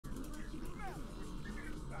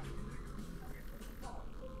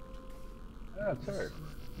That's her.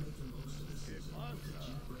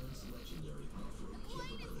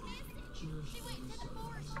 She went to the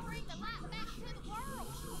forest to bring the light back to the world.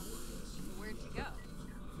 Where'd she go?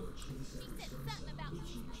 She said something about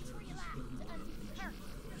using the tree light to undo the curse.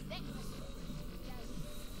 That's what she said.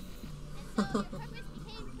 And so your purpose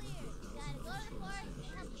became clear. You gotta go to the forest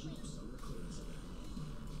and help the queen.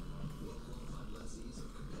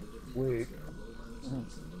 Wait.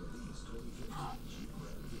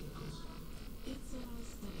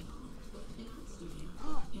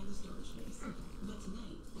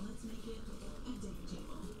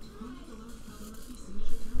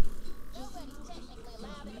 Nobody's technically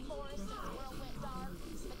allowed in the forest since the world went dark,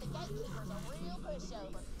 but the gatekeeper's a real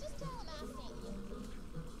pushover. Just tell him I sent you.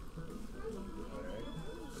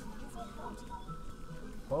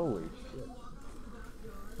 Holy shit.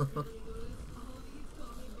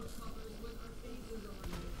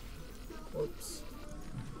 Whoops.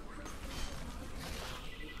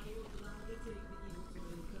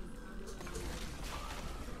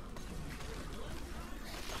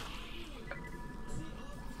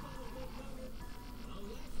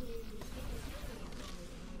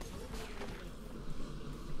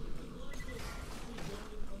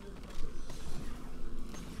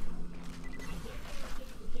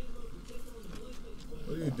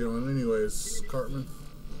 What are you doing anyways, Cartman?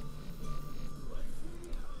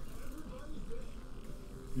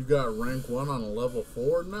 You got rank 1 on a level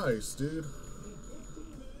 4? Nice, dude.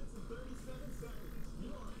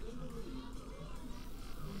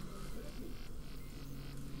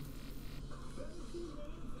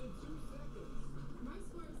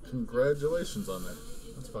 Congratulations on that.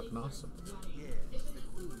 That's fucking awesome.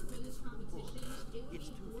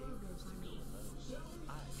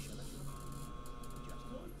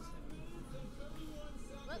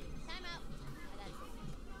 Whoop, time out. I gotta go.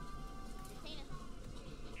 Tina.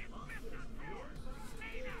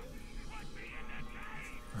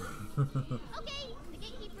 Okay, the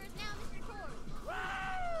gatekeeper is now Mr. Cord.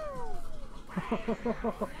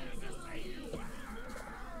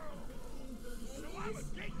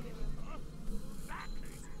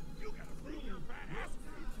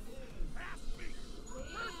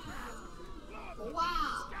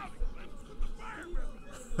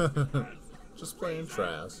 Just playing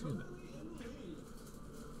trash, you know.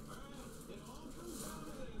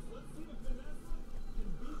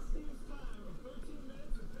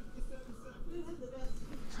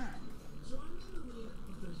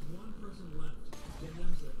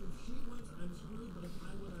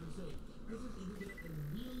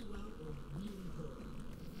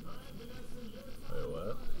 Wait,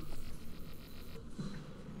 what?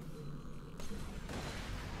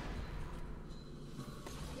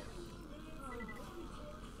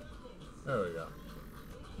 There we go.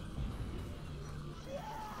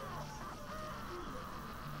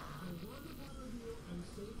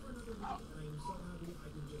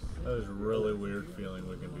 That is a really weird feeling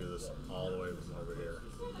we can do this all the way from over here.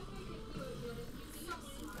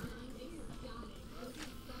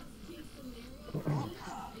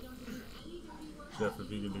 Jeff,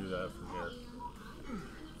 if you can do that from here.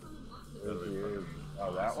 That'll be fun.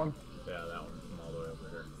 Oh, that one? Yeah, that one from all the way over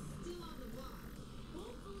here.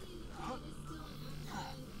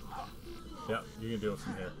 Yep, you can do it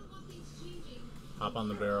from here. Hop on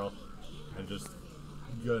the barrel and just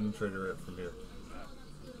gun trigger it from here.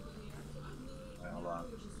 Wait, hold on.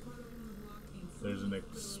 There's an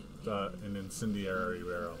incendiary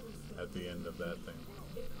barrel at the end of that thing.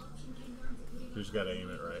 You just gotta aim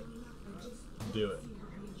it right. Do it.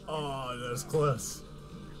 Oh, that's close.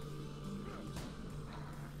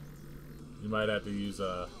 You might have to use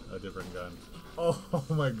a different gun. Oh, oh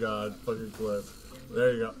my god, fucking close.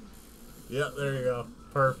 There you go. Yeah, there you go.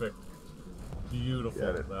 Perfect. Beautiful.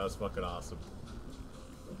 That was fucking awesome.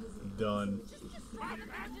 Done.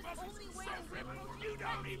 You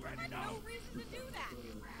don't even know. No reason to do that.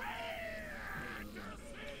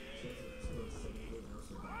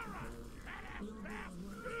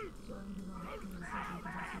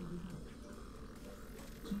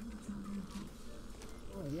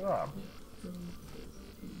 Oh, yeah.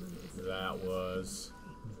 That was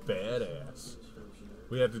badass.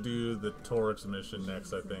 We have to do the Torx mission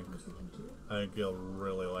next, I think. I think you'll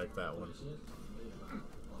really like that one.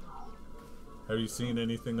 Have you seen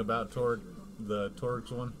anything about the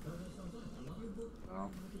Torx one?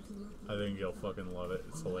 No. I think you'll fucking love it.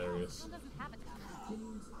 It's hilarious.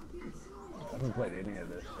 I haven't played any of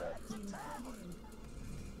this yet.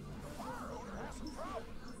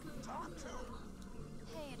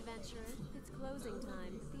 Hey, adventurer. It's closing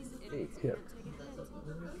time. These Hey, idiots Kip. can't take a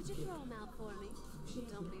hint. Could you throw them out for me?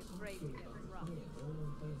 Don't be afraid to get rough.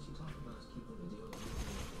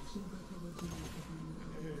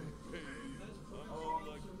 Oh,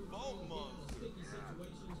 like vault monster.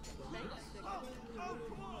 Thanks, Sticker. Oh,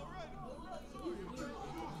 come on, right.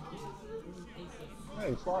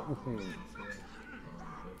 Hey, slot machine.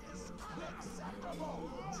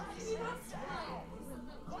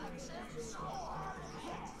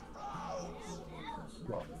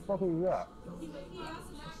 What the fuck is that?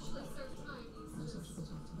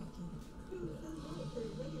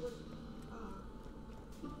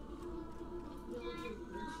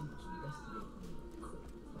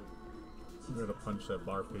 I'm gonna punch that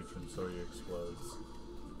bar patron so he explodes.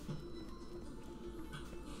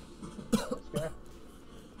 Okay.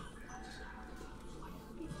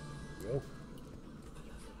 Yo.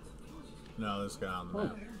 No, this guy on the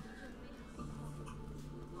map.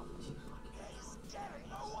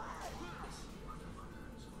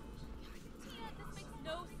 This makes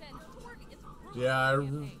no sense. Torg, it's wrong. Yeah,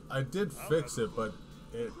 I did fix it, but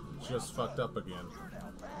it just fucked up again.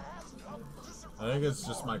 I think it's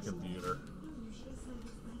just my computer.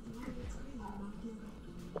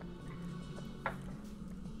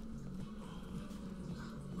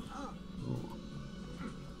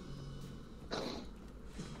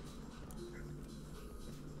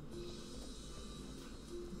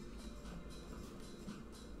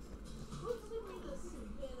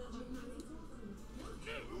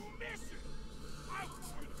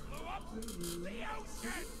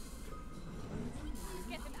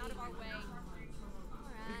 Get him out of our way.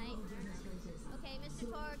 Alright. Okay, Mr.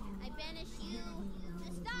 Torg, I banish you.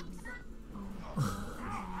 Stop!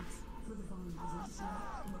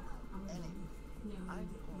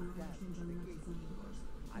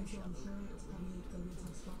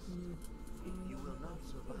 You will not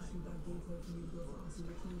survive.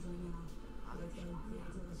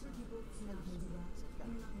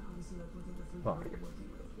 Fuck.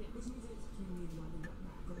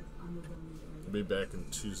 I'll be back in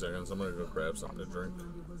 2 seconds. I'm gonna go grab something to drink.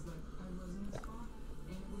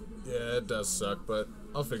 Yeah, it does suck, but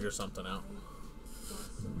I'll figure something out.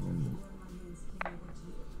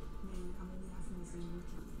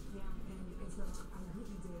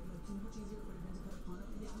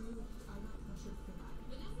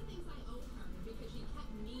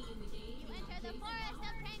 You enter the forest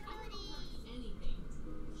of tranquility!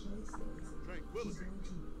 Tranquility.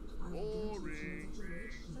 Boring.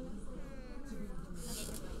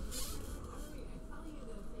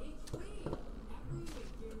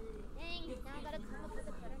 Dang, now I gotta come up with a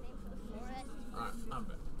better name for the forest. Alright, I'm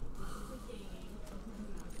back.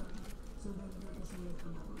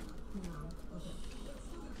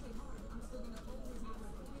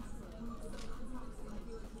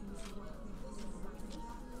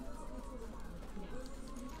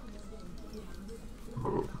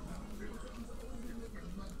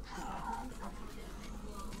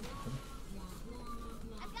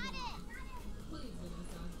 I've got it!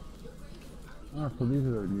 Oh, so these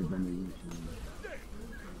are the new vending machines.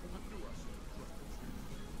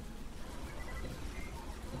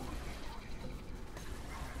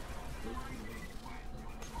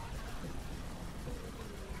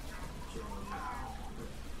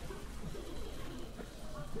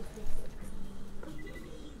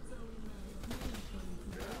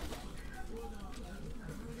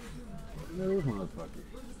 Those motherfuckers.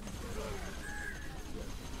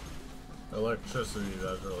 Electricity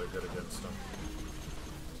does really good against them.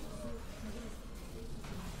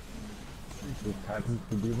 It just happens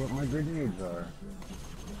to be what my grenades are.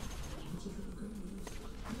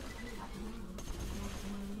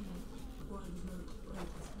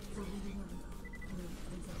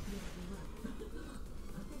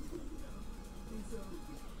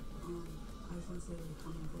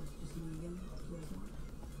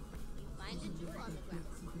 Find a jewel on the ground.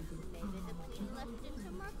 Maybe the queen left it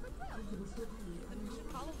to mark her route. Then we should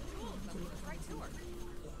follow the rules that lead us right to her.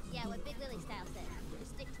 Yeah, what Big Lily style said.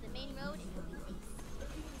 Just stick to the main road and you'll be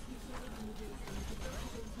safe.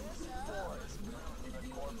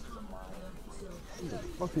 Who the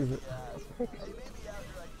fuck is it? Hey, maybe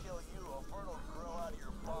after I kill you, a bird will grow out of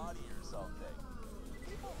your body or something.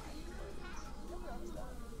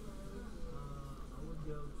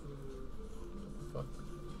 Fuck.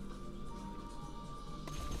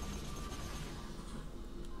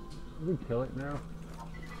 Did we kill it now?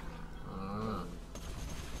 Ah,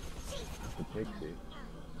 That's a pixie.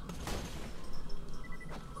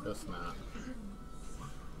 that's not.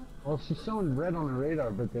 Well, she's showing red on the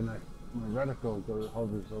radar, but then my reticle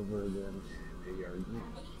hovers over them a yard.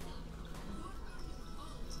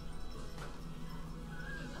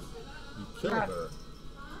 You killed her.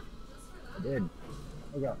 I did.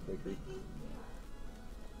 I got 50.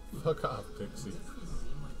 Fuck off, Pixie.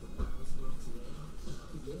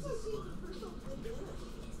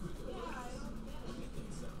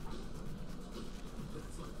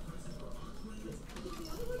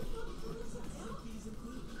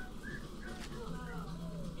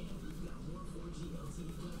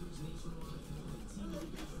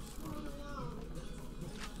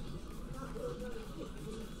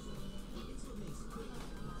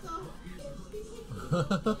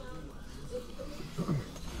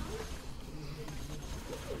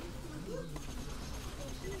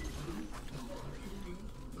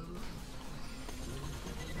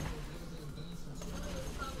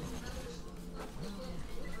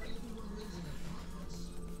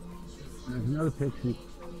 There's another pixie.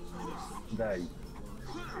 Die.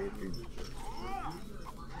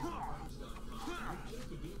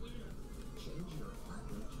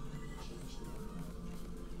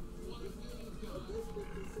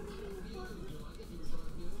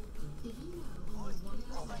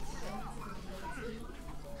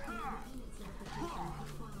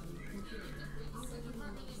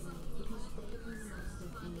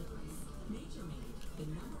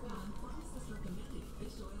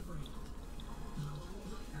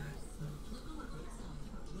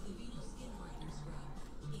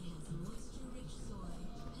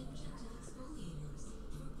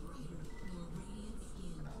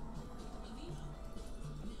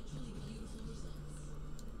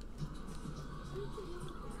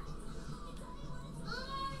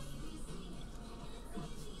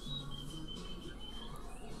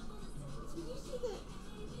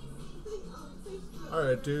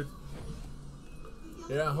 Alright, dude.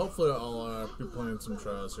 Yeah, hopefully I'll be playing some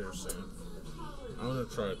Trials here soon. I'm gonna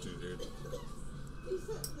try it too, dude.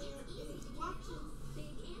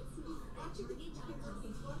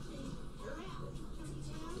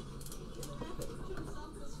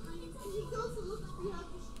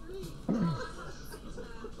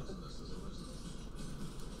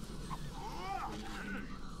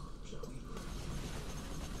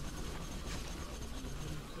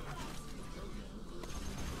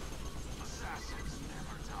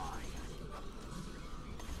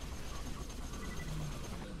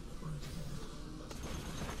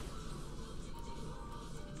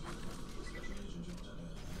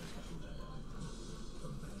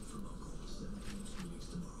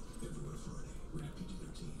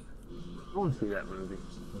 I want to see that movie.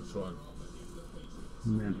 Which one?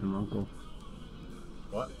 The Man from Uncle.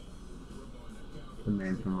 What? The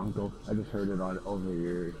Man from Uncle. I just heard it on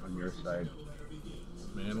your side.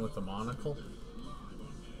 Man with the monocle?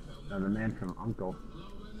 No, The Man from Uncle.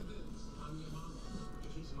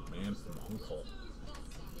 Man from Uncle.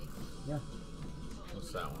 Yeah.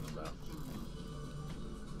 What's that one about?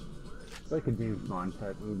 It's like a James Bond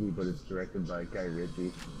type movie, but it's directed by Guy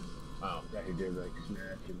Ritchie. Oh. Yeah, he did like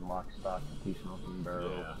Snatch and Lock, Stock, and Two Smoking Barrel.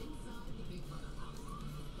 Yeah.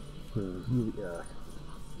 Yeah.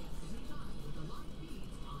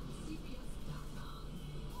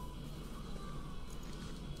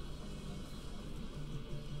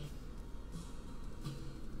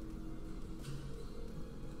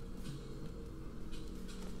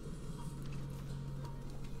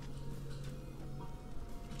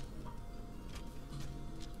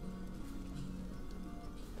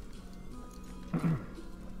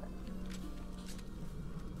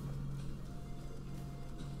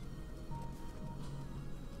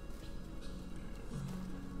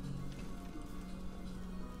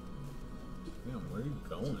 Damn, where are you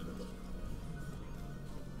going?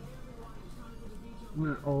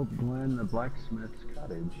 I'm at Old Glen, the blacksmith's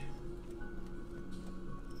cottage.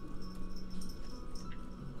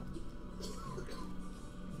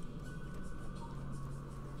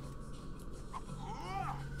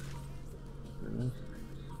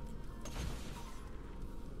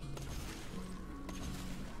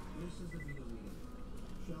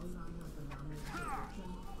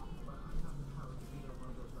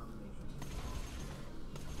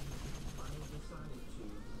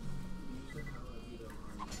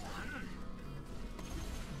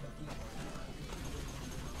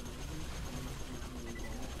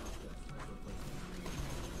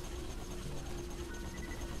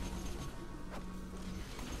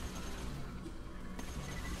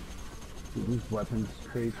 Dude, these weapons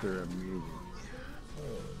crates are amazing.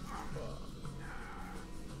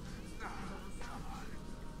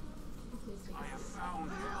 I have found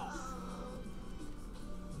health.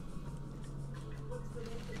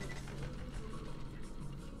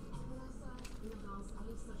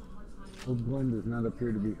 Old Glen does not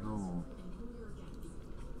appear to be home.